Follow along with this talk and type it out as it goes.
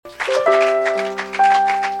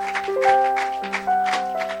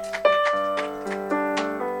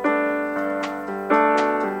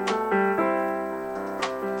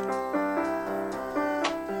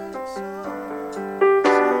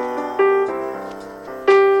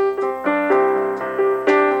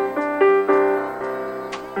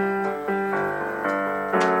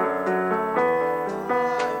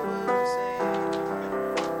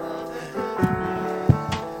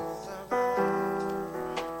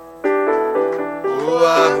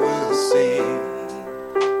sing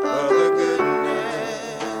of the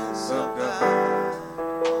goodness of God.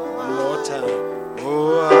 One more time.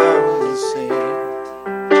 Oh, I will sing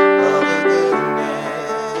of the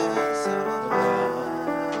goodness of God.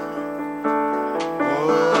 Oh,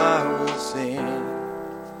 I will sing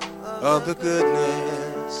of the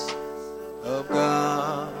goodness of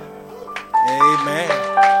God. Amen.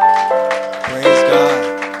 Praise God.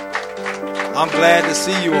 I'm glad to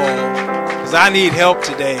see you all because I need help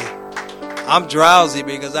today. I'm drowsy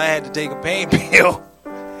because I had to take a pain pill.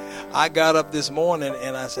 I got up this morning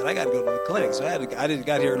and I said I got to go to the clinic. So I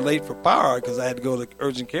got here late for power because I had to go to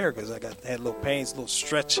urgent care because had little pains, a little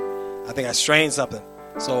stretch. I think I strained something.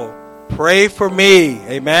 So pray for me.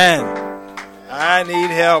 Amen. I need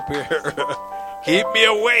help here. Keep me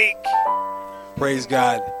awake. Praise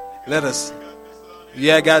God. Let us.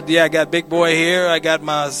 I got big boy here. I got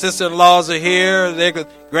my sister-in-laws are here. Their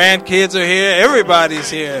grandkids are here. Everybody's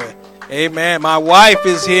here. Amen. My wife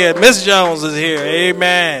is here. Miss Jones is here.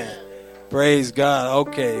 Amen. Praise God.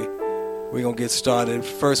 Okay. We're going to get started.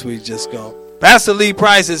 First, we just go. Pastor Lee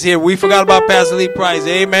Price is here. We forgot about Pastor Lee Price.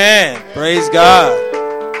 Amen. Praise God.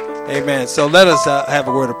 Amen. So let us have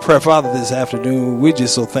a word of prayer. Father, this afternoon, we're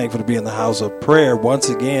just so thankful to be in the house of prayer once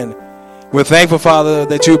again. We're thankful, Father,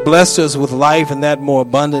 that you blessed us with life and that more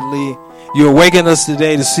abundantly. You awakened us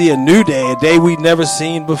today to see a new day, a day we'd never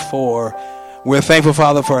seen before. We're thankful,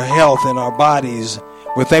 Father, for health in our bodies.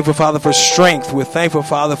 We're thankful, Father, for strength. We're thankful,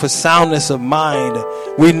 Father, for soundness of mind.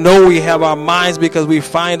 We know we have our minds because we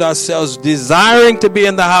find ourselves desiring to be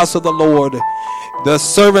in the house of the Lord. The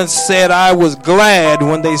servants said, I was glad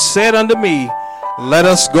when they said unto me, let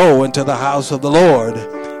us go into the house of the Lord.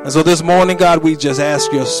 And so this morning, God, we just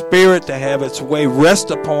ask your spirit to have its way, rest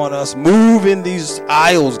upon us, move in these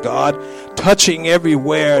aisles, God, touching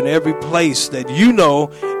everywhere and every place that you know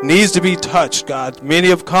needs to be touched, God. Many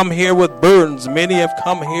have come here with burdens. Many have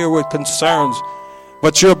come here with concerns.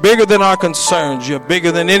 But you're bigger than our concerns. You're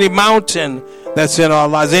bigger than any mountain that's in our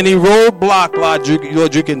lives. Any roadblock,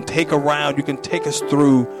 Lord, you can take around. You can take us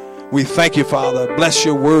through. We thank you, Father. Bless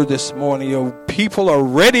your word this morning. Your people are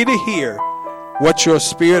ready to hear what your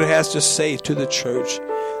spirit has to say to the church.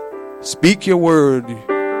 Speak your word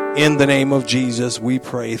in the name of Jesus, we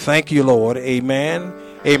pray. Thank you, Lord. Amen.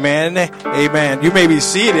 Amen. Amen. You may be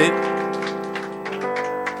seated.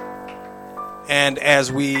 And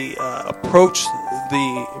as we approach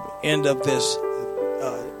the end of this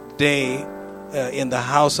day in the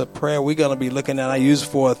house of prayer, we're going to be looking at, I use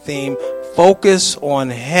for a theme, focus on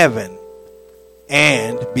heaven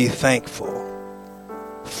and be thankful.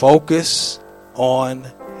 Focus on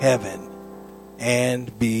heaven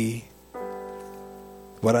and be,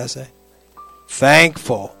 what I say?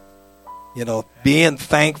 Thankful. You know, being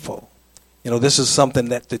thankful. You know, this is something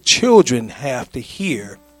that the children have to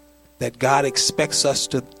hear, that God expects us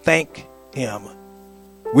to thank him.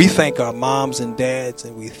 We thank our moms and dads,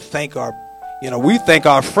 and we thank our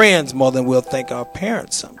friends more than we'll thank our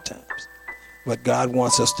parents sometimes. But God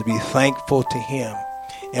wants us to be thankful to him.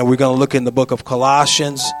 And we're going to look in the book of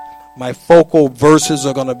Colossians. My focal verses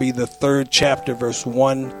are going to be the 3rd chapter, verse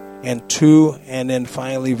 1 and 2, and then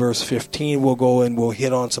finally verse 15. We'll go and we'll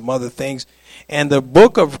hit on some other things. And the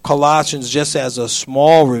book of Colossians, just as a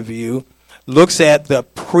small review, looks at the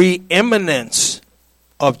preeminence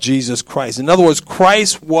of Jesus Christ. In other words,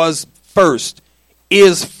 Christ was first,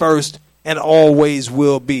 is first, and always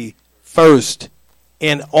will be first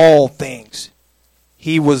in all things.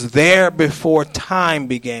 He was there before time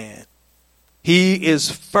began. He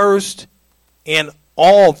is first in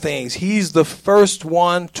all things. He's the first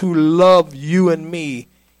one to love you and me.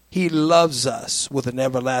 He loves us with an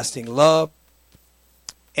everlasting love.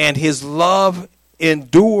 And his love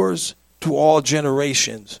endures to all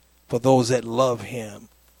generations for those that love him.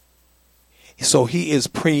 So he is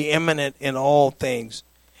preeminent in all things.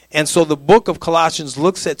 And so the book of Colossians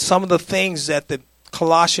looks at some of the things that the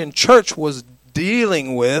Colossian church was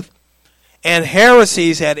dealing with. And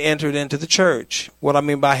heresies had entered into the church. What I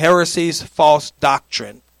mean by heresies, false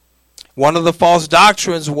doctrine. One of the false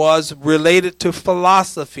doctrines was related to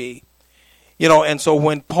philosophy. You know, and so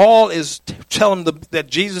when Paul is telling them that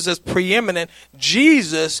Jesus is preeminent,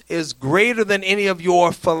 Jesus is greater than any of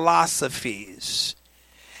your philosophies.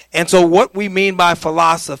 And so what we mean by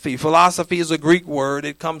philosophy is a Greek word.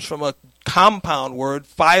 It comes from a compound word,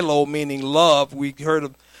 philo, meaning love. We heard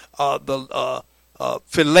of the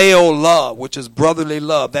phileo love, which is brotherly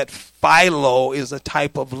love. That philo is a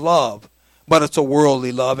type of love, but it's a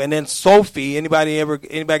worldly love. And then Sophie, anybody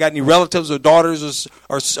got any relatives or daughters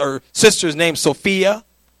or sisters named Sophia?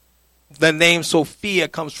 The name Sophia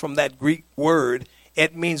comes from that Greek word,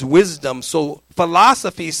 It means wisdom. So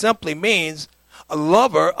philosophy simply means a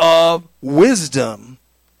lover of wisdom.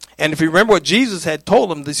 And if you remember what Jesus had told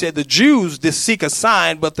them, they said the Jews seek a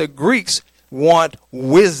sign, but the Greeks want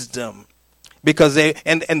wisdom. Because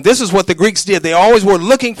and this is what the Greeks did. They always were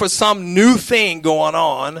looking for some new thing going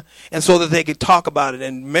on, and so that they could talk about it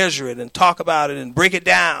and measure it and talk about it and break it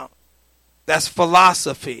down. That's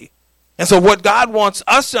philosophy. And so what God wants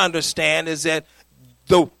us to understand is that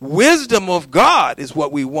the wisdom of God is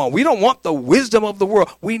what we want. We don't want the wisdom of the world.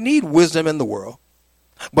 We need wisdom in the world.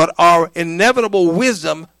 But our inevitable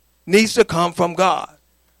wisdom needs to come from God.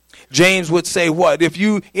 James would say what? If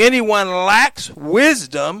anyone lacks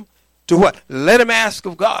wisdom, to what? Let him ask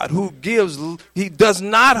of God, who gives, he does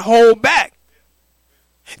not hold back.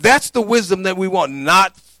 That's the wisdom that we want,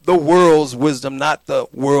 not the world's wisdom, not the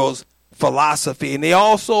world's philosophy. And he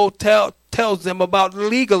also tells them about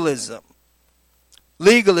legalism.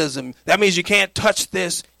 Legalism. That means you can't touch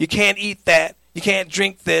this, you can't eat that, you can't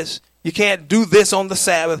drink this, you can't do this on the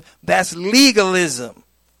Sabbath. That's legalism.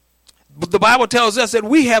 But the Bible tells us that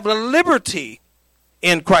we have a liberty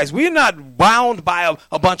in Christ. We're not bound by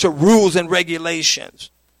a bunch of rules and regulations.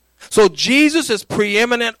 So Jesus is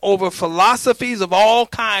preeminent over philosophies of all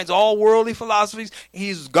kinds, all worldly philosophies.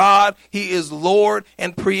 He's God, he is Lord,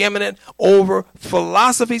 and preeminent over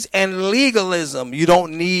philosophies and legalism. You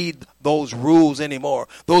don't need those rules anymore.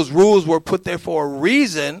 Those rules were put there for a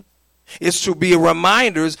reason. It's to be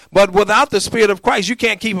reminders, but without the Spirit of Christ, you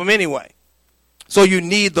can't keep them anyway. So you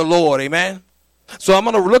need the Lord, amen? So I'm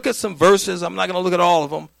going to look at some verses. I'm not going to look at all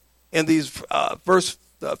of them in these first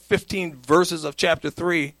 15 verses of chapter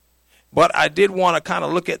 3. But I did want to kind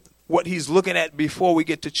of look at what he's looking at before we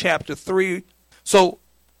get to chapter 3. So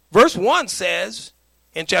verse 1 says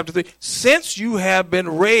in chapter 3, since you have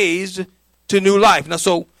been raised to new life. Now,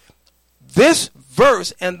 so this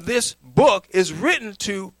verse and this book is written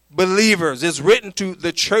to believers. It's written to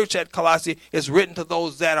the church at Colossae. It's written to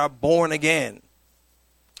those that are born again.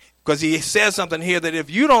 Because he says something here that if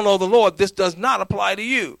you don't know the Lord, this does not apply to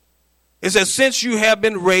you. It says, since you have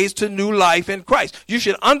been raised to new life in Christ. You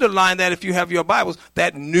should underline that if you have your Bibles,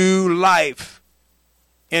 that new life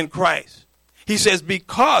in Christ. He says,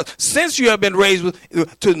 because since you have been raised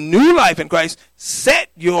to new life in Christ,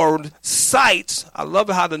 set your sights. I love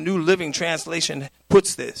how the New Living Translation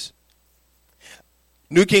puts this.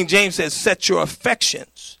 New King James says, set your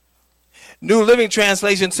affections. New Living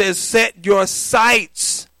Translation says, set your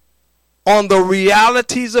sights on the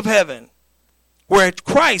realities of heaven, where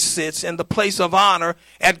Christ sits in the place of honor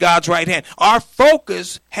at God's right hand. Our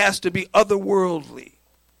focus has to be otherworldly.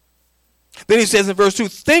 Then he says in verse 2,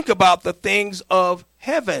 think about the things of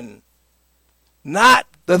heaven, not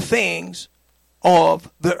the things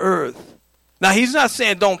of the earth. Now, he's not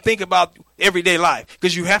saying don't think about everyday life,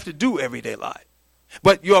 because you have to do everyday life.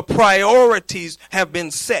 But your priorities have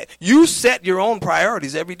been set. You set your own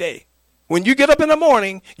priorities every day. When you get up in the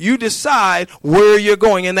morning, you decide where you're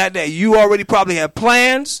going in that day. You already probably have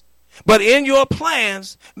plans, but in your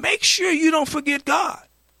plans, make sure you don't forget God.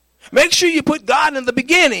 Make sure you put God in the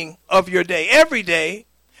beginning of your day, every day,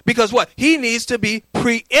 because what? He needs to be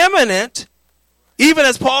preeminent, even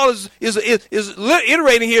as Paul is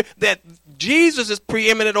iterating here that Jesus is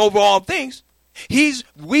preeminent over all things.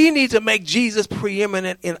 We need to make Jesus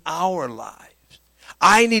preeminent in our lives.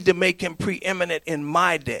 I need to make him preeminent in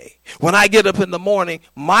my day. When I get up in the morning,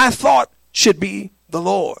 my thought should be the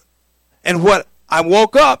Lord. And what I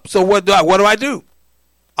woke up, so what do I do?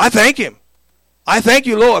 I thank him. I thank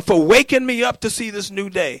you, Lord, for waking me up to see this new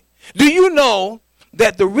day. Do you know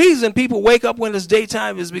that the reason people wake up when it's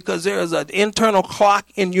daytime is because there is an internal clock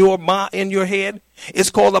in your head? It's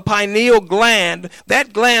called the pineal gland.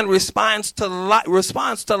 That gland responds to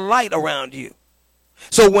light around you.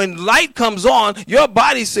 So when light comes on, your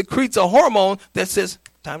body secretes a hormone that says,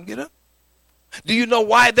 time to get up. Do you know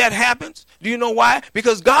why that happens? Do you know why?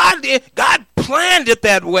 Because God planned it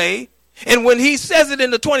that way. And when he says it in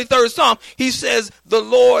the 23rd Psalm, he says, the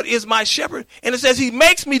Lord is my shepherd. And it says he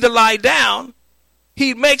makes me to lie down.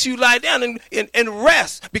 He makes you lie down and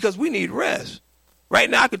rest, because we need rest. Right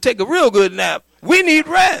now I could take a real good nap. We need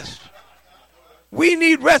rest. We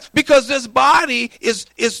need rest because this body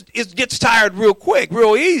gets tired real quick,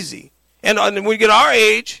 real easy. And when we get our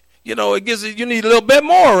age, you need a little bit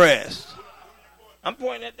more rest. I'm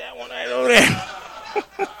pointing at that one right over there.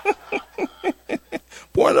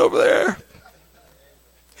 Point over there.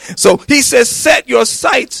 So he says, set your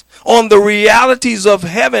sights on the realities of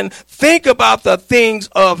heaven. Think about the things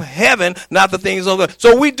of heaven, not the things on earth.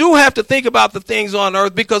 So we do have to think about the things on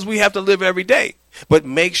earth because we have to live every day. But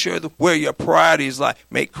make sure that where your priorities lie,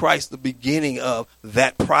 make Christ the beginning of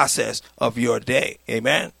that process of your day.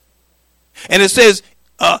 Amen. And it says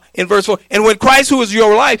in verse 4, and when Christ, who is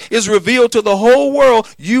your life, is revealed to the whole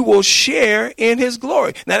world, you will share in his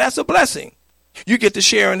glory. Now that's a blessing. You get to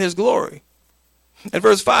share in his glory. And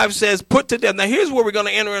verse 5 says, put to death. Now here's where we're going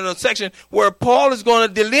to enter in a section where Paul is going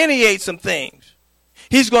to delineate some things.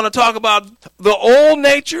 He's going to talk about the old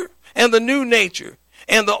nature and the new nature,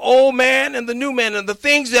 and the old man and the new man, and the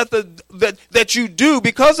things that you do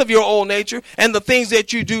because of your old nature, and the things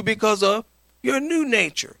that you do because of your new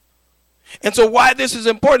nature. And so why this is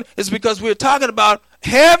important is because we're talking about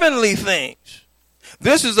heavenly things.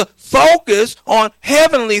 This is a focus on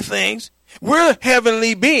heavenly things. We're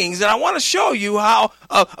heavenly beings, and I want to show you how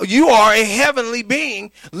you are a heavenly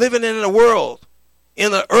being living in the world,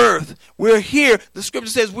 in the earth. We're here. The scripture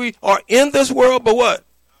says we are in this world, but what?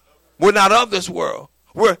 We're not of this world.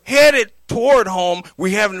 We're headed toward home.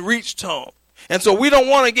 We haven't reached home. And so we don't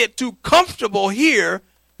want to get too comfortable here,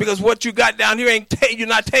 because what you got down here you're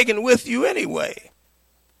not taking with you anyway.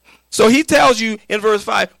 So he tells you in verse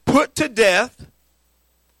 5, put to death.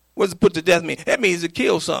 What does put to death mean? That means to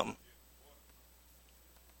kill something.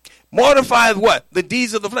 Mortify what? The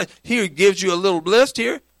deeds of the flesh. Here he gives you a little list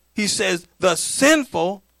here. He says the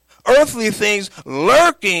sinful, earthly things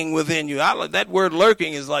lurking within you. That word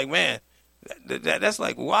lurking is like, man, that's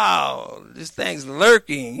like, wow, this thing's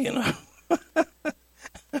lurking, you know.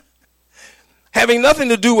 Having nothing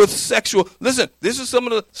to do with sexual. Listen, this is some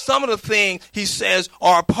of the things he says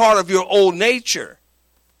are a part of your old nature.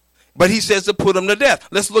 But he says to put them to death.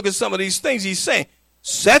 Let's look at some of these things he's saying.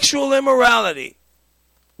 Sexual immorality.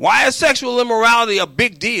 Why is sexual immorality a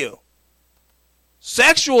big deal?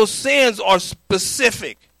 Sexual sins are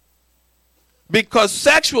specific, because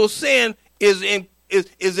sexual sin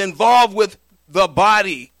is involved with the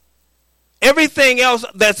body. Everything else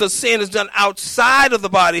that's a sin is done outside of the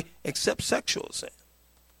body except sexual sin.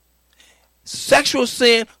 Sexual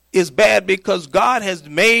sin is bad because God has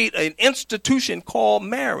made an institution called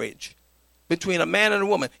marriage between a man and a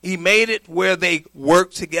woman. He made it where they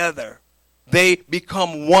work together. They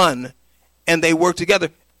become one and they work together.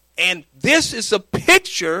 And this is a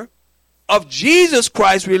picture of Jesus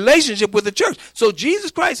Christ's relationship with the church. So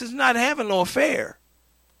Jesus Christ is not having no affair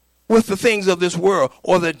with the things of this world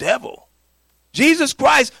or the devil. Jesus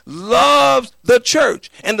Christ loves the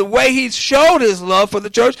church. And the way he showed his love for the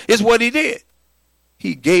church is what he did.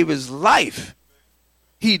 He gave his life.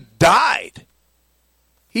 He died.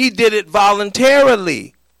 He did it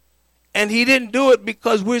voluntarily. And he didn't do it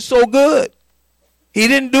because we're so good. He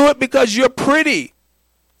didn't do it because you're pretty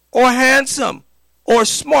or handsome or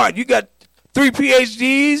smart. You got 3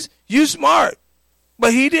 PhDs, you smart.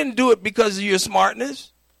 But he didn't do it because of your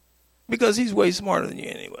smartness, because he's way smarter than you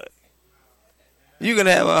anyway. You can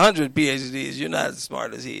have 100 PhDs, you're not as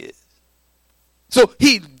smart as he is. So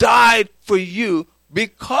he died for you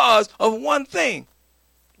because of one thing.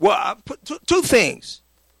 Well, I put two things.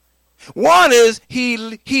 One is he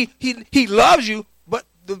loves you, but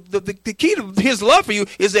the key to his love for you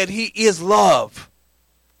is that he is love.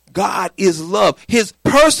 God is love. His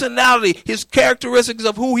personality, his characteristics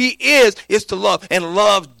of who he is to love. And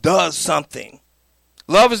love does something.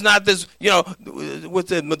 Love is not this, with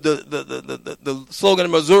the slogan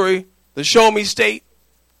in Missouri, the show me state.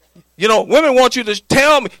 Women want you to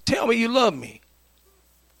tell me you love me.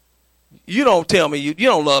 You don't tell me you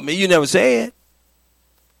don't love me. You never say it.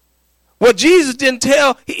 What Jesus didn't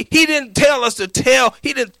tell, he didn't tell us to tell.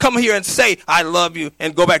 He didn't come here and say, I love you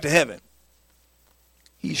and go back to heaven.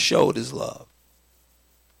 He showed his love.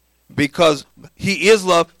 Because he is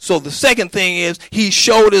love. So the second thing is he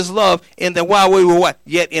showed his love in that while we were what?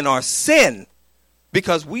 Yet in our sin.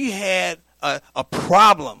 Because we had a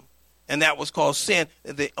problem. And that was called sin.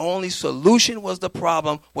 The only solution was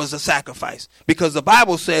the sacrifice. Because the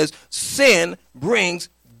Bible says sin brings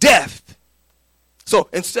death. So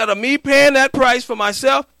instead of me paying that price for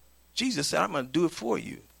myself, Jesus said, I'm going to do it for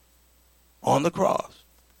you on the cross.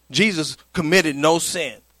 Jesus committed no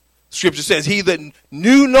sin. Scripture says he that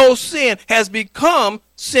knew no sin has become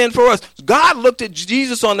sin for us. God looked at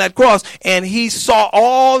Jesus on that cross and he saw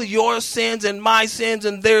all your sins and my sins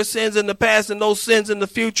and their sins in the past and those sins in the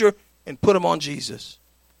future and put them on Jesus.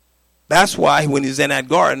 That's why when he's in that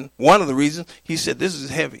garden, one of the reasons, he said, this is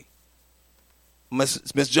heavy.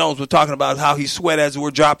 Miss Jones was talking about how he sweat as it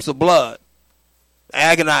were drops of blood,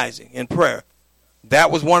 agonizing in prayer.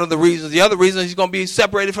 That was one of the reasons. The other reason, he's going to be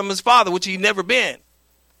separated from his Father, which he'd never been.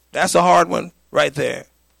 That's a hard one right there.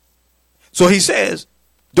 So he says,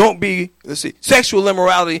 don't be, sexual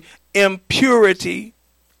immorality, impurity,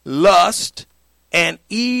 lust, and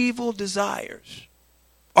evil desires.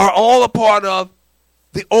 are all a part of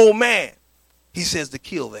the old man. He says to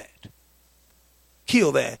kill that.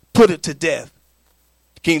 Kill that. Put it to death.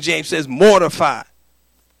 King James says mortify.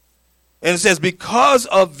 And it says because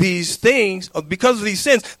of these things, because of these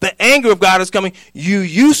sins, the anger of God is coming. You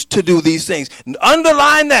used to do these things.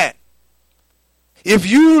 Underline that. If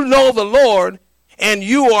you know the Lord and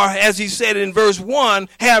you are, as he said in verse 1,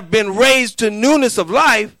 have been raised to newness of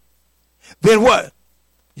life, then what?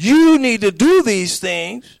 You need to do these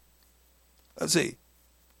things. Let's see.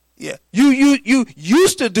 Yeah. You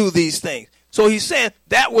used to do these things. So he's saying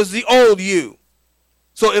that was the old you.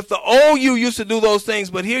 So if the old you used to do those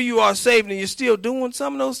things, but here you are saved and you're still doing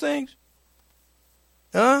some of those things,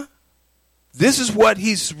 huh? This is what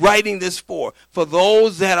he's writing this for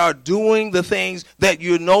those that are doing the things that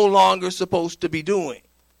you're no longer supposed to be doing.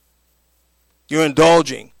 You're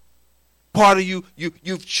indulging. Part of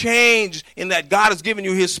you've changed in that God has given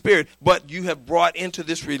you his spirit, but you have brought into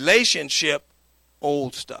this relationship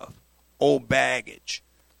old stuff, old baggage,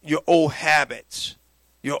 your old habits,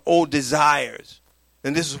 your old desires.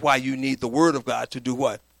 And this is why you need the word of God to do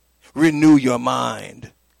what? Renew your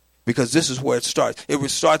mind. Because this is where it starts. It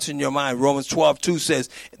starts in your mind. Romans 12:2 says,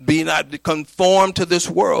 be not conformed to this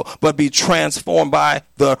world, but be transformed by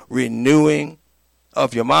the renewing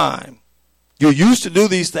of your mind. You used to do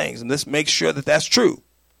these things, and let's make sure that that's true.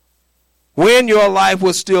 When your life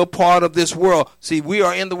was still part of this world. See, we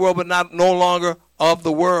are in the world, but no longer of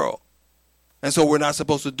the world. And so we're not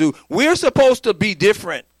supposed to do. We're supposed to be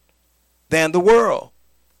different than the world.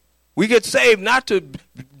 We get saved not to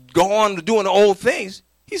go on to doing the old things.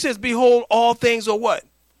 He says, behold, all things are what?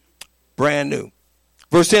 Brand new.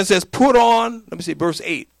 Verse 10 says, put on, let me see, verse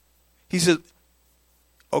 8. He says,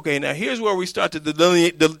 okay, now here's where we start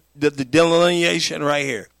the delineation right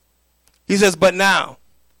here. He says, but now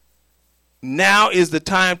is the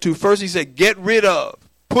time to, first he said, get rid of,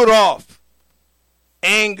 put off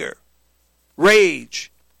anger, rage.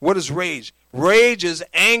 What is rage? Rage is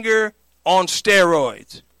anger on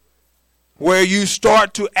steroids, where you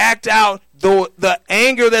start to act out the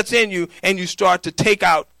anger that's in you and you start to take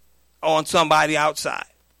out on somebody outside.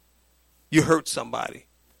 You hurt somebody.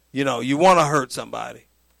 You know, you want to hurt somebody.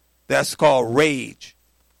 That's called rage.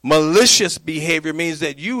 Malicious behavior means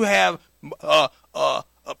that you have a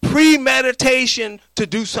premeditation to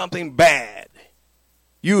do something bad.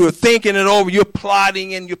 You are thinking it over. You're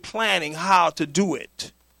plotting and you're planning how to do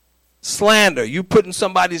it. Slander, you putting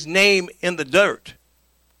somebody's name in the dirt,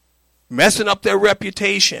 messing up their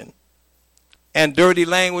reputation. And dirty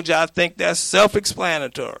language, I think that's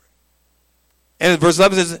self-explanatory. And verse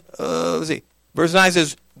 11 says, let's see, verse 9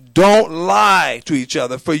 says, don't lie to each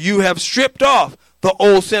other, for you have stripped off the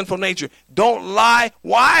old sinful nature. Don't lie.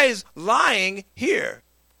 Why is lying here?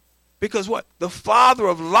 Because what? The father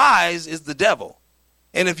of lies is the devil.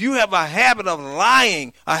 And if you have a habit of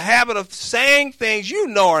lying, a habit of saying things you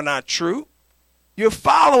know are not true, you're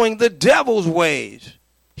following the devil's ways.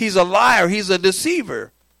 He's a liar. He's a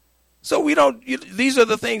deceiver. So these are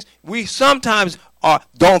the things we sometimes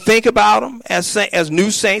don't think about them as new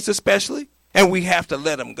saints especially, and we have to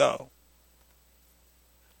let them go.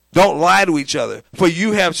 Don't lie to each other, for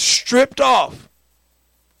you have stripped off.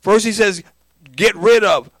 First he says, get rid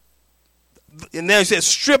of. And then he says,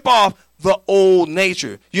 strip off the old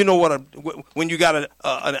nature. You know when you got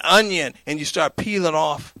an onion and you start peeling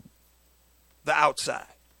off the outside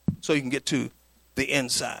so you can get to the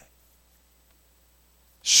inside.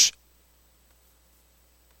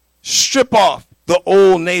 Strip off the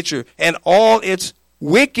old nature and all its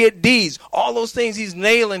wicked deeds. All those things he's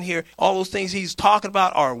nailing here, all those things he's talking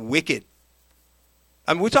about are wicked.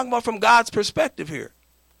 I mean, we're talking about from God's perspective here.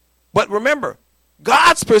 But remember,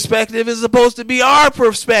 God's perspective is supposed to be our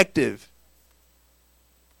perspective.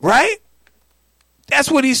 Right?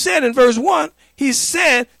 That's what he said in verse 1. He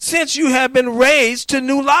said, since you have been raised to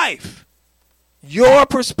new life, your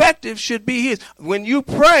perspective should be his. When you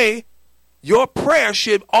pray, your prayer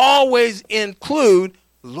should always include,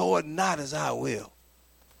 Lord, not as I will,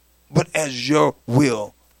 but as your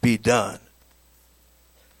will be done.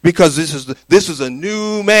 Because this is a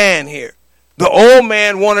new man here. The old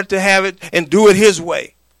man wanted to have it and do it his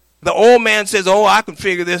way. The old man says, oh, I can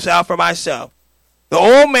figure this out for myself. The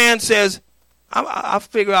old man says, I'll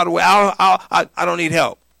figure out a way. I don't need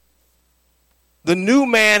help. The new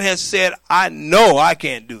man has said, I know I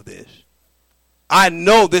can't do this. I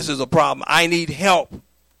know this is a problem. I need help.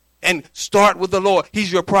 And start with the Lord.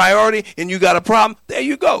 He's your priority and you got a problem. There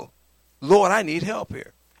you go. Lord, I need help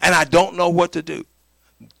here. And I don't know what to do.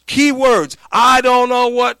 Key words. I don't know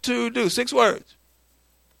what to do. 6 words.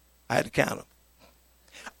 I had to count them.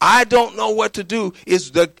 I don't know what to do,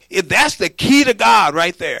 that's the key to God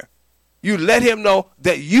right there. You let him know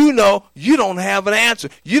that you don't have an answer.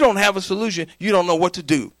 You don't have a solution. You don't know what to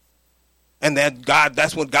do. And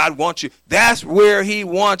that's what God wants you. That's where he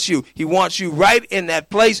wants you. He wants you right in that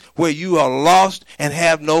place where you are lost and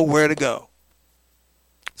have nowhere to go.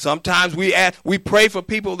 Sometimes we pray for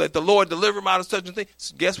people that the Lord deliver them out of such a thing.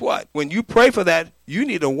 Guess what? When you pray for that, you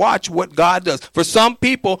need to watch what God does. For some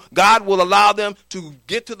people, God will allow them to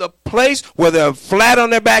get to the place where they're flat on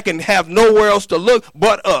their back and have nowhere else to look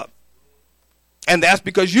but up. And that's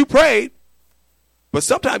because you prayed. But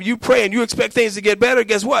sometimes you pray and you expect things to get better.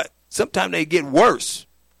 Guess what? Sometimes they get worse.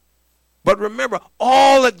 But remember,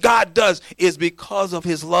 all that God does is because of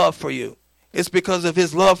his love for you. It's because of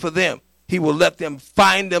his love for them. He will let them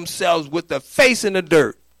find themselves with their face in the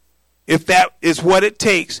dirt, if that is what it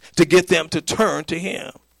takes to get them to turn to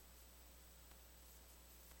him.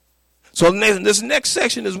 So this next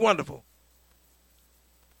section is wonderful.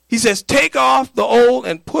 He says, take off the old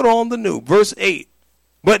and put on the new. Verse 8.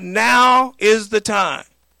 But now is the time.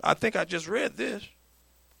 I think I just read this.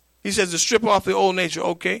 He says to strip off the old nature.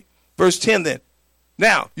 Okay. Verse 10 then.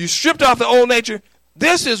 Now, you stripped off the old nature.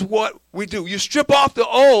 This is what we do. You strip off the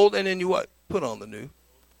old and then you what? Put on the new.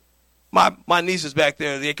 My nieces back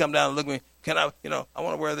there, they come down and look at me. Can I, I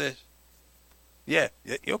want to wear this. Yeah.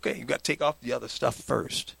 Okay. You got to take off the other stuff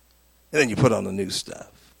first. And then you put on the new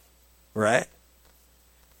stuff. Right?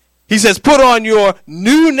 He says, put on your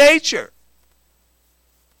new nature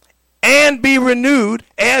and be renewed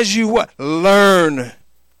as you what? Learn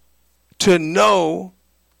to know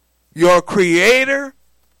your Creator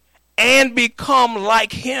and become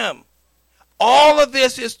like him. All of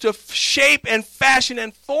this is to shape and fashion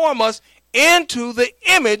and form us into the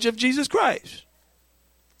image of Jesus Christ.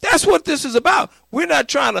 That's what this is about. We're not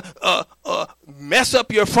trying to mess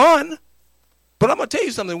up your fun. But I'm going to tell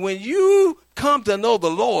you something. When you come to know the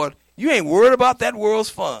Lord, you ain't worried about that world's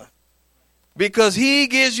fun. Because he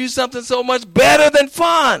gives you something so much better than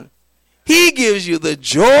fun. He gives you the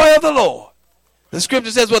joy of the Lord. The scripture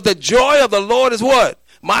says, what the joy of the Lord is what?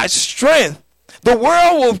 My strength. The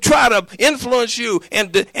world will try to influence you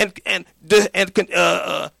and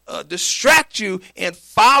distract you in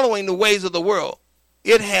following the ways of the world.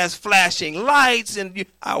 It has flashing lights, and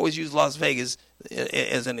I always use Las Vegas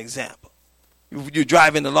as an example. You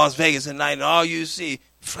drive into Las Vegas at night, and all you see,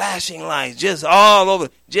 flashing lights, just all over,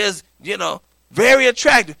 just, very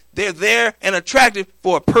attractive. They're there and attractive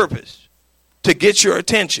for a purpose, to get your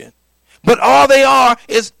attention. But all they are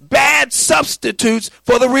is bad substitutes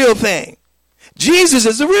for the real thing. Jesus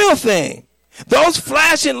is the real thing. Those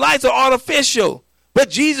flashing lights are artificial. But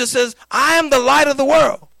Jesus says, I am the light of the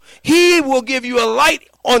world. He will give you a light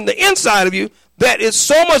on the inside of you that is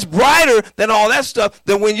so much brighter than all that stuff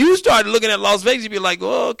that when you start looking at Las Vegas, you'll be like,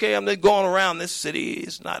 oh, okay, I'm just going around this city.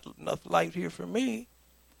 It's not enough light here for me.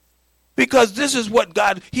 Because this is what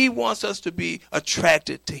God, he wants us to be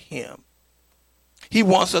attracted to him. He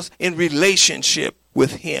wants us in relationship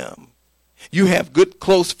with him. You have good,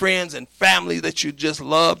 close friends and family that you just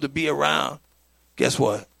love to be around. Guess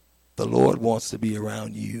what? The Lord wants to be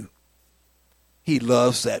around you. He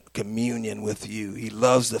loves that communion with you. He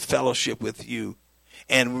loves the fellowship with you.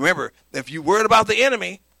 And remember, if you're worried about the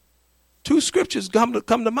enemy, two scriptures come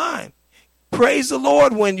to mind. Praise the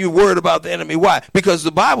Lord when you're worried about the enemy. Why? Because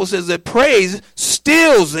the Bible says that praise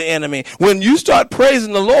stills the enemy. When you start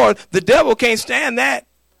praising the Lord, the devil can't stand that.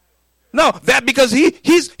 No, that because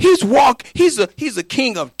he's a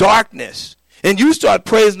king of darkness. And you start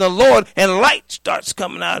praising the Lord and light starts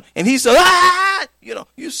coming out. And he says,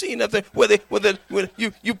 you see nothing. When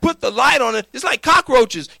you put the light on it, it's like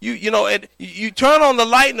cockroaches. You turn on the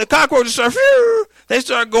light and the cockroaches they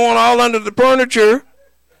start going all under the furniture.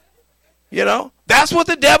 That's what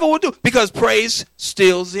the devil will do because praise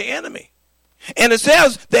stills the enemy. And it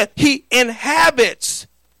says that he inhabits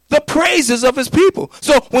the praises of his people.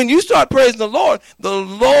 So when you start praising the Lord,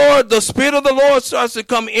 the Spirit of the Lord starts to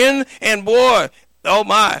come in and boy, oh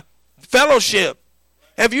my, fellowship.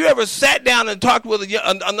 Have you ever sat down and talked with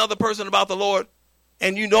another person about the Lord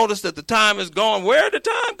and you notice that the time is gone? Where did the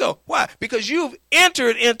time go? Why? Because you've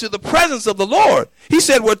entered into the presence of the Lord. He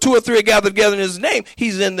said where two or three are gathered together in his name,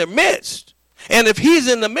 he's in their midst. And if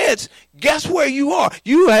he's in the midst, guess where you are?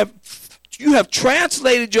 You have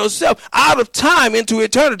translated yourself out of time into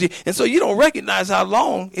eternity. And so you don't recognize how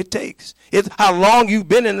long it takes. It's how long you've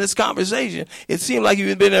been in this conversation. It seemed like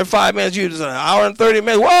you've been there 5 minutes. You're just an hour and 30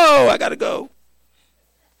 minutes. Whoa, I got to go.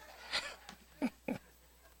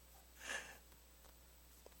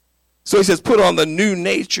 So he says, put on the new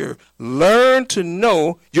nature. Learn to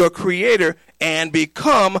know your Creator and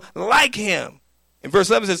become like him. In verse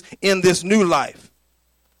 11 it says, in this new life.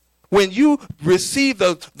 When you receive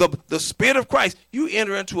the Spirit of Christ, you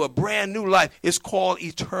enter into a brand new life. It's called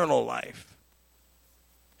eternal life.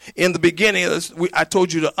 In the beginning, I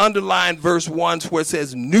told you to underline verse 1 where it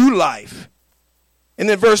says new life. And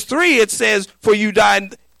in verse 3, it says, for you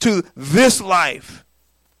died to this life.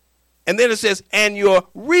 And then it says, and your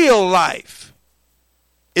real life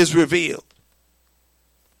is revealed.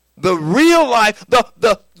 The real life,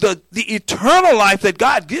 the eternal life that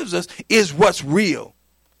God gives us is what's real.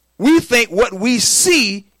 We think what we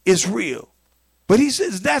see is real. But he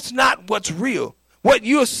says that's not what's real. What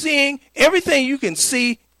you're seeing, everything you can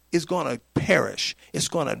see is going to perish. It's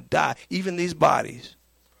going to die, even these bodies.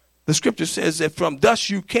 The scripture says that from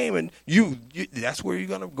dust you came and you that's where you're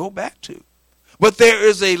going to go back to. But there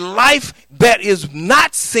is a life that is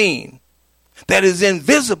not seen, that is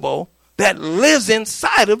invisible, that lives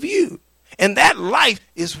inside of you. And that life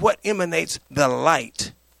is what emanates the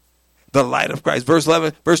light of Christ. Verse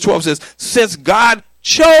 12 says, since God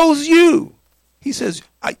chose you, he says,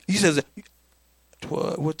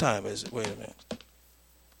 what time is it? Wait a minute.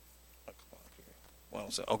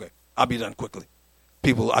 Okay, I'll be done quickly.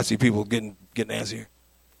 I see people getting answer here.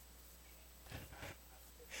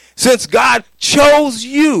 Since God chose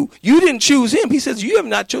you, you didn't choose him. He says, you have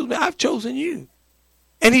not chosen me, I've chosen you.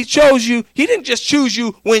 And he chose you. He didn't just choose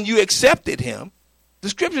you when you accepted him. The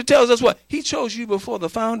scripture tells us what? He chose you before the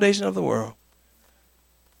foundation of the world.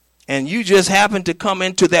 And you just happened to come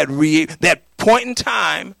into that point in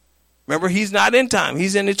time. Remember, he's not in time.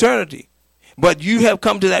 He's in eternity. But you have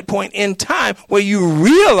come to that point in time where you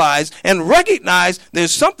realize and recognize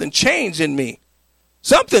there's something changed in me.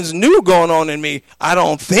 Something's new going on in me. I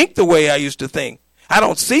don't think the way I used to think. I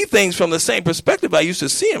don't see things from the same perspective I used to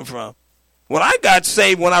see them from. When I got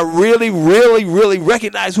saved, when I really, really, really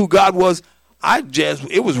recognized who God was,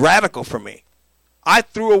 it was radical for me. I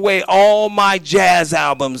threw away all my jazz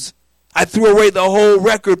albums. I threw away the whole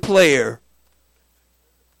record player.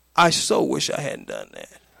 I so wish I hadn't done that.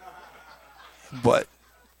 But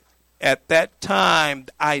at that time,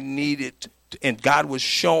 I needed, and God was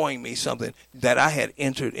showing me something, that I had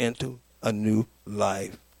entered into a new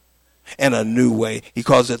life and a new way. He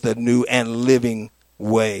calls it the new and living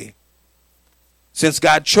way. Since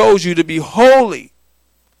God chose you to be holy,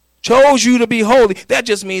 that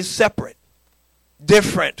just means separate,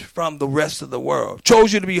 different from the rest of the world.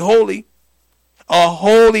 Chose you to be holy, a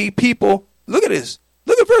holy people. Look at this.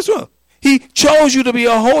 Look at verse 1. He chose you to be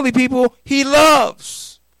a holy people he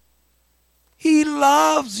loves. He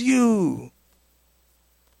loves you.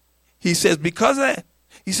 He says, because of that,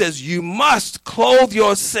 he says, you must clothe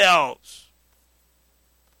yourselves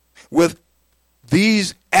with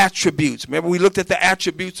these attributes. Remember, we looked at the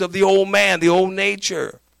attributes of the old man, the old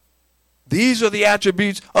nature. These are the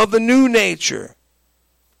attributes of the new nature.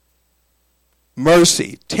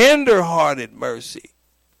 Mercy, tender-hearted mercy.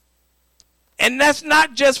 And that's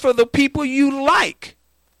not just for the people you like.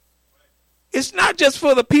 It's not just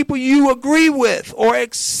for the people you agree with or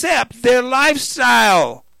accept their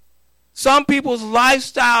lifestyle. Some people's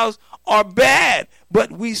lifestyles are bad,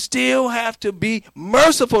 but we still have to be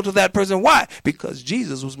merciful to that person. Why? Because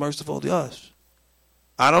Jesus was merciful to us.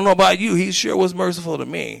 I don't know about you. He sure was merciful to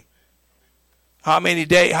me. How many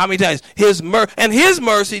times? His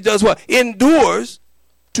mercy does what? Endures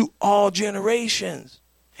to all generations.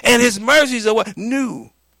 And his mercies are what? New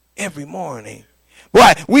every morning.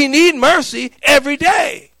 Why? We need mercy every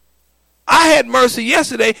day. I had mercy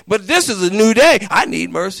yesterday, but this is a new day. I need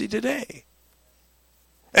mercy today.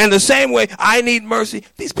 And the same way I need mercy,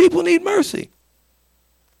 these people need mercy.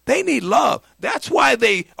 They need love. That's why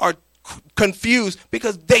they are confused,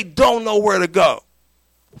 because they don't know where to go.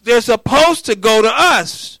 They're supposed to go to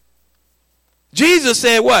us. Jesus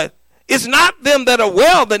said what? It's not them that are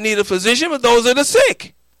well that need a physician, but those that are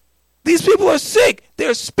sick. These people are sick.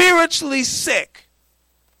 They're spiritually sick.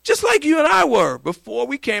 Just like you and I were before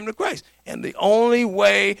we came to Christ. And the only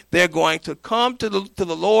way they're going to come to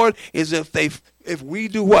the Lord is if we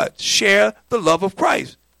do what? Share the love of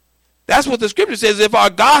Christ. That's what the scripture says. If our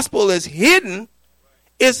gospel is hidden,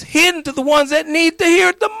 it's hidden to the ones that need to hear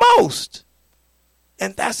it the most.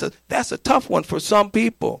 And that's a tough one for some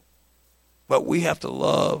people. But we have to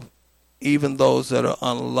love even those that are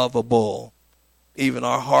unlovable. Even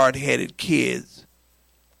our hard-headed kids,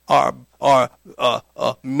 our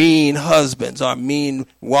mean husbands, our mean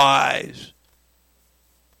wives.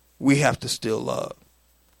 We have to still love.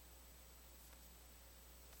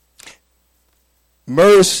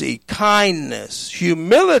 Mercy, kindness,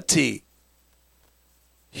 humility.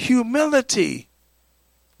 Humility.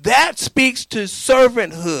 That speaks to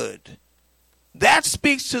servanthood. that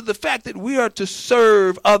speaks to the fact that we are to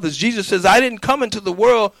serve others. Jesus says, I didn't come into the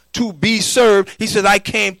world to be served. He said, I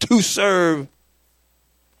came to serve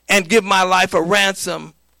and give my life a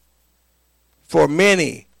ransom for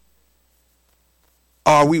many.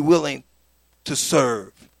 Are we willing to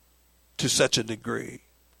serve to such a degree?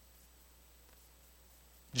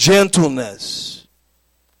 Gentleness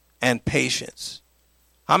and patience.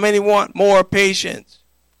 How many want more patience?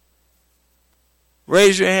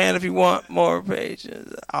 Raise your hand if you want more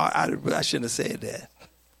patience. I shouldn't have said that.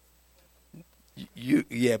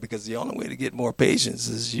 Yeah, because the only way to get more patience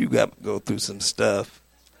is you got to go through some stuff.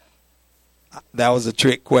 That was a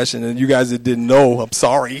trick question, and you guys that didn't know, I'm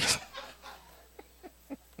sorry.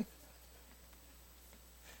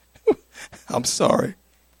 I'm sorry.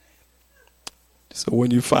 So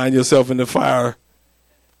when you find yourself in the fire,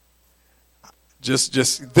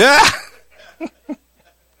 just there.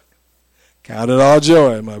 Count it all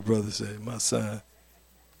joy, my brother said, my son.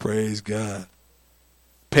 Praise God.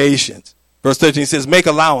 Patience. Verse 13 says, make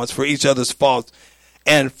allowance for each other's faults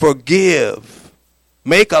and forgive.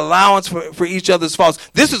 Make allowance for each other's faults.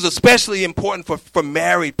 This is especially important for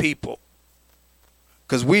married people.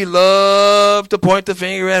 Because we love to point the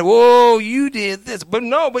finger at, whoa, you did this. But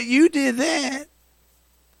no, but you did that.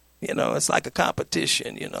 You know, it's like a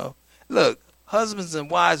competition, you know. Look, husbands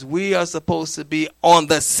and wives, we are supposed to be on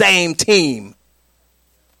the same team.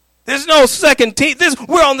 There's no second team.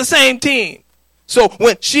 We're on the same team. So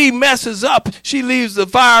when she messes up, she leaves the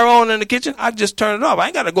fire on in the kitchen, I just turn it off. I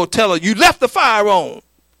ain't got to go tell her, you left the fire on.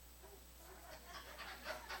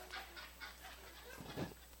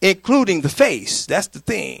 Including the face. That's the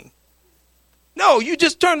thing. No, you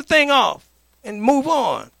just turn the thing off and move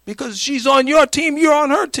on. Because she's on your team, you're on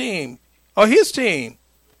her team. Or his team.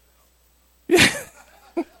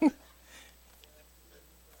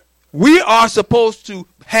 We are supposed to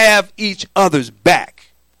have each other's back.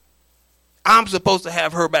 I'm supposed to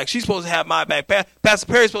have her back. She's supposed to have my back. Pastor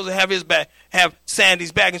Perry's supposed to have his back, have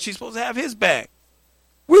Sandy's back, and she's supposed to have his back.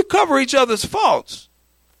 We cover each other's faults.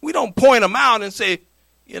 We don't point them out and say,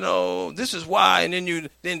 you know, this is why, and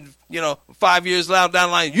then 5 years down the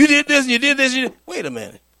line, you did this and you did this. Wait a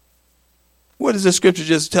minute. What is the scripture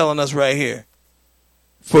just telling us right here?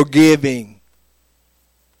 Forgiving.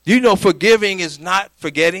 You know, forgiving is not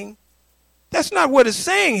forgetting. That's not what it's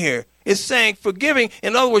saying here. It's saying forgiving.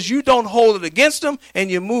 In other words, you don't hold it against them and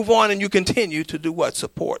you move on and you continue to do what?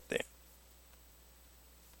 Support them.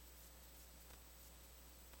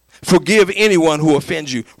 Forgive anyone who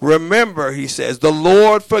offends you. Remember, he says, the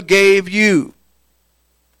Lord forgave you.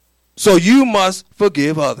 So you must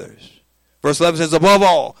forgive others. Verse 11 says, above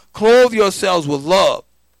all, clothe yourselves with love.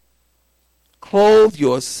 Clothe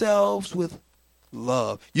yourselves with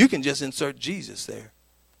love. You can just insert Jesus there.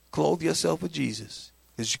 Clothe yourself with Jesus.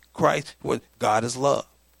 Because Christ, God is love.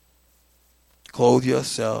 Clothe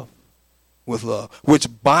yourself with love, which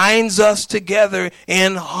binds us together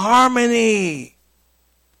in harmony.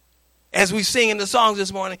 As we sing in the songs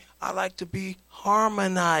this morning, I like to be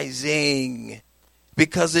harmonizing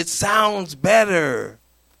because it sounds better.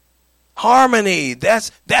 Harmony,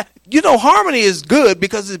 harmony is good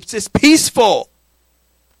because it's peaceful.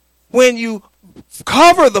 When you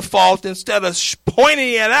cover the fault instead of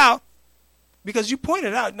pointing it out, because you point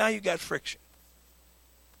it out, now you got friction.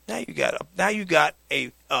 Now you got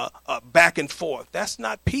a back and forth. That's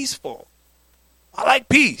not peaceful. I like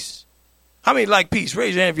peace. How many like peace?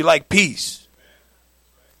 Raise your hand if you like peace.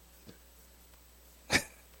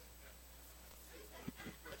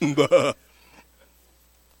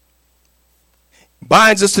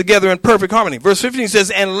 Binds us together in perfect harmony. Verse 15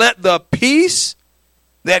 says, and let the peace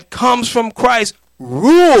that comes from Christ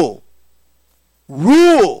rule.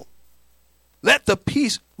 Rule. Let the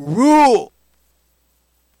peace rule.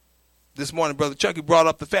 This morning, Brother Chucky brought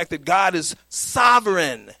up the fact that God is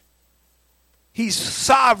sovereign. He's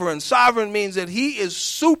sovereign. Sovereign means that he is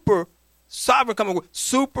super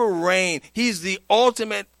reign. He's the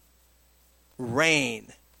ultimate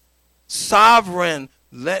reign. Sovereign.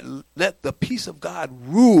 Let the peace of God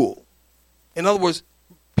rule. In other words,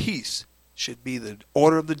 peace should be the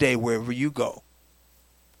order of the day wherever you go.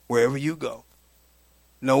 Wherever you go.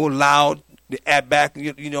 No loud at back,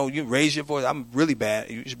 you raise your voice. I'm really bad.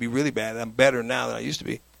 You should be really bad. I'm better now than I used to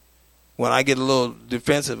be. When I get a little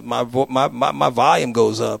defensive, my volume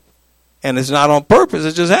goes up. And it's not on purpose.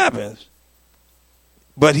 It just happens.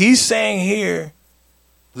 But he's saying here,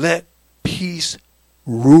 let peace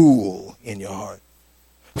rule in your heart.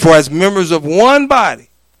 For as members of one body,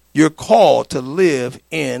 you're called to live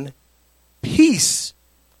in peace.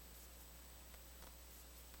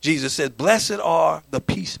 Jesus said, blessed are the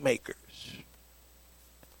peacemakers.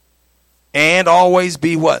 And always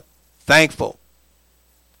be what? Thankful.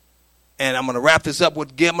 And I'm going to wrap this up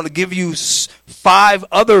with, I'm going to give you 5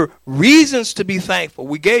 other reasons to be thankful.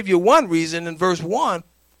 We gave you one reason in verse 1,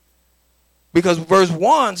 because verse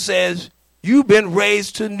 1 says, you've been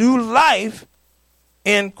raised to new life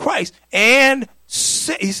in Christ. And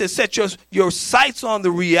he says, set your sights on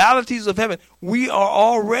the realities of heaven. We are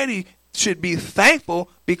already, should be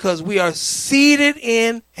thankful because we are seated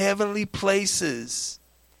in heavenly places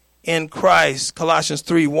in Christ. Colossians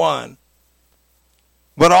 3:1.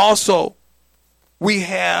 But also, we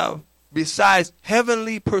have, besides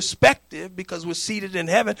heavenly perspective, because we're seated in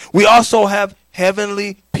heaven, we also have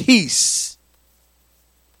heavenly peace.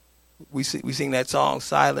 We sing that song,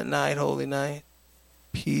 Silent Night, Holy Night.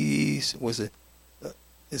 Peace.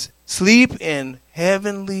 Sleep in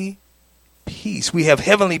heavenly peace. We have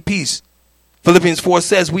heavenly peace. Philippians 4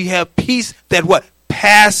 says we have peace that what?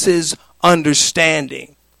 Passes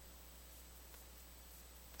understanding.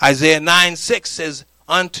 Isaiah 9:6 says,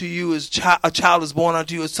 unto you is a child is born,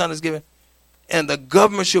 unto you a son is given, and the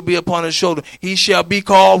government shall be upon his shoulder. He shall be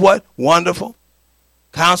called what? Wonderful,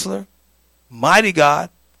 Counselor, Mighty God,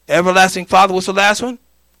 Everlasting Father. What's the last one?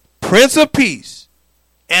 Prince of Peace.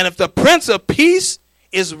 And if the Prince of Peace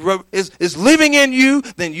is living in you,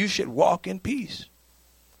 then you should walk in peace.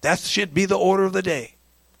 That should be the order of the day.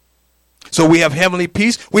 So we have heavenly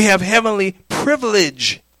peace. We have heavenly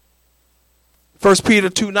privilege. 1 Peter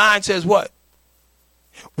 2:9 says what?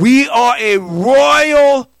 We are a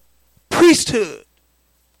royal priesthood.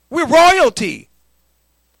 We're royalty.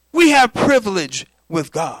 We have privilege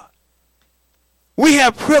with God. We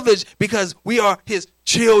have privilege because we are his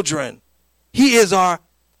children. He is our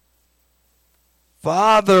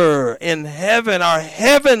Father in heaven, our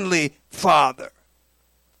heavenly Father.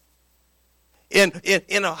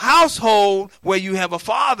 In a household where you have a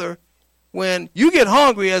father, when you get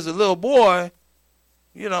hungry as a little boy,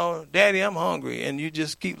 you know, Daddy, I'm hungry. And you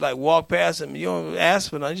just keep walk past him. You don't ask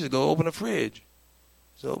for nothing. You just go open the fridge.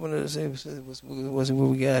 So open it and say, what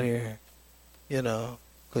we got here? You know,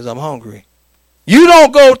 because I'm hungry. You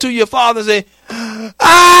don't go to your father and say,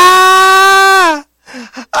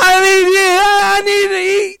 I need to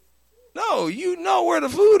eat. No, you know where the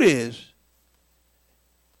food is.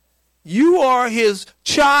 You are his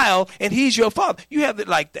child and he's your father. You have it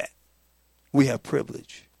like that. We have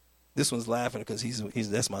privilege. This one's laughing because he's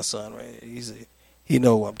that's my son, right? He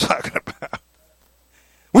know what I'm talking about.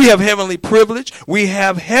 We have heavenly privilege. We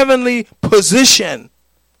have heavenly position.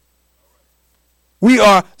 We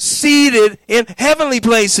are seated in heavenly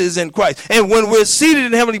places in Christ. And when we're seated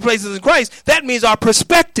in heavenly places in Christ, that means our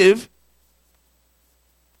perspective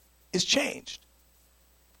is changed.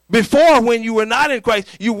 Before, when you were not in Christ,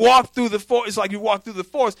 you walk through the forest. It's like you walk through the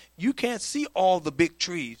forest. You can't see all the big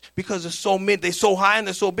trees because there's so many. They're so high and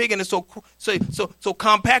they're so big and they're so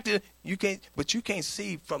compacted. You can't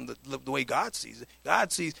see from the way God sees it.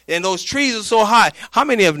 God sees, and those trees are so high. How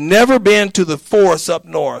many have never been to the forest up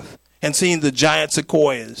north and seen the giant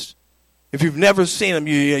sequoias? If you've never seen them,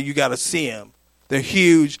 you got to see them. They're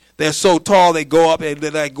huge. They're so tall. They go up.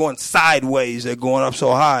 They're like going sideways. They're going up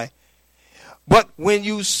so high. But when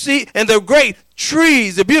you see, and they're great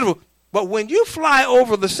trees, they're beautiful. But when you fly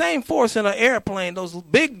over the same forest in an airplane, those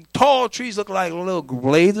big, tall trees look like little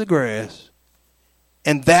blades of grass.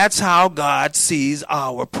 And that's how God sees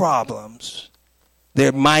our problems.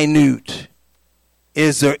 They're minute.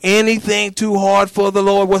 Is there anything too hard for the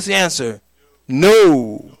Lord? What's the answer?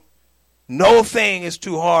 No. No thing is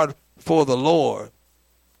too hard for the Lord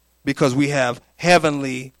because we have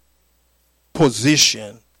heavenly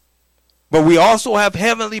position. But we also have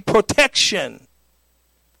heavenly protection.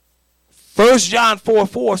 1 John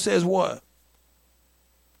 4:4 says what?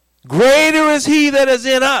 Greater is he that is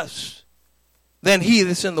in us than he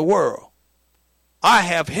that's in the world. I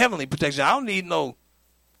have heavenly protection. I don't need no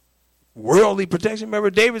worldly protection. Remember,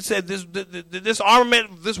 David said, this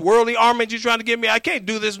armament, this worldly armament you're trying to give me, I can't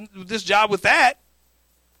do this job with that.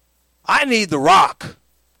 I need the rock.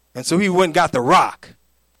 And so he went and got the rock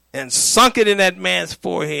and sunk it in that man's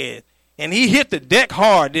forehead. And he hit the deck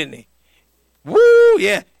hard, didn't he? Woo,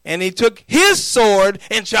 yeah. And he took his sword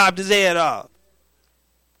and chopped his head off.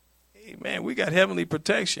 Hey, man, we got heavenly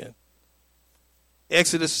protection.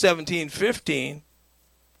 Exodus 17:15.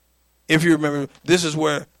 If you remember, this is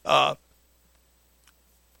where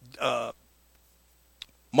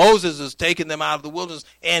Moses is taking them out of the wilderness.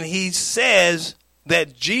 And he says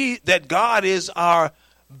that God is our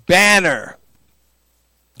banner.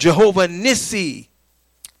 Jehovah Nissi.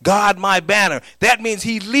 God, my banner. That means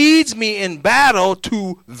he leads me in battle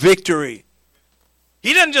to victory.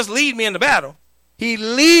 He doesn't just lead me in the battle. He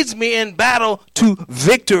leads me in battle to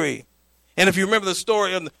victory. And if you remember the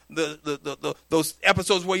story of those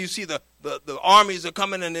episodes where you see the armies are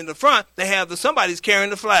coming in the front, they have somebody's carrying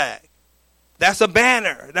the flag. That's a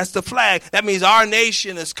banner. That's the flag. That means our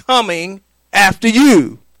nation is coming after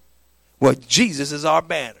you. Well, Jesus is our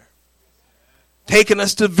banner, taking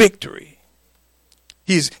us to victory.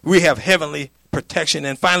 We have heavenly protection.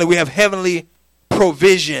 And finally, we have heavenly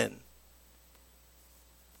provision.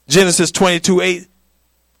 Genesis 22:8.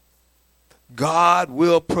 God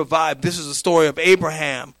will provide. This is the story of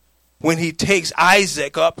Abraham when he takes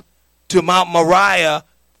Isaac up to Mount Moriah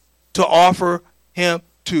to offer him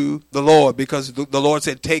to the Lord, because the Lord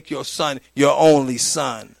said, take your son, your only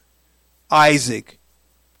son, Isaac,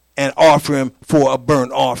 and offer him for a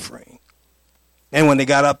burnt offering. And when they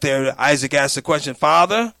got up there, Isaac asked the question,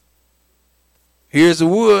 Father, here's the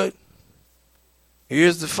wood,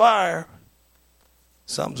 here's the fire,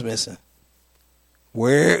 something's missing.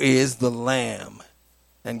 Where is the lamb?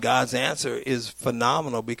 And God's answer is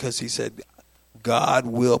phenomenal, because he said, God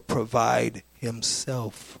will provide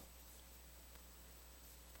himself.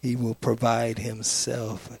 He will provide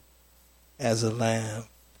himself as a lamb.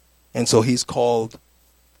 And so he's called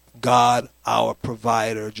God our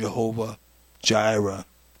provider, Jehovah Jireh.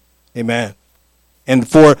 Amen. And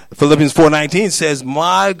Philippians 4:19 says,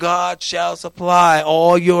 my God shall supply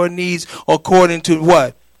all your needs according to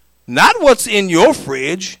what? Not what's in your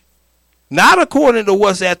fridge, not according to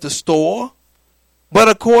what's at the store, but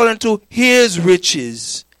according to his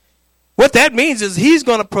riches. What that means is he's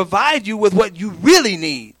going to provide you with what you really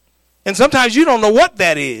need. And sometimes you don't know what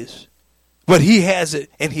that is, but he has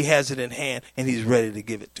it, and he has it in hand, and he's ready to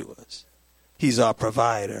give it to us. He's our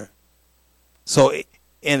provider. So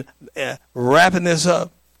in wrapping this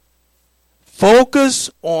up,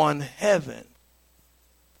 focus on heaven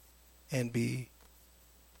and be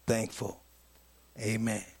thankful.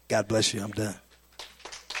 Amen. God bless you. I'm done.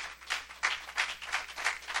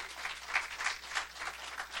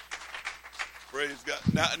 Praise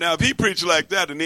God. Now if he preached like that, and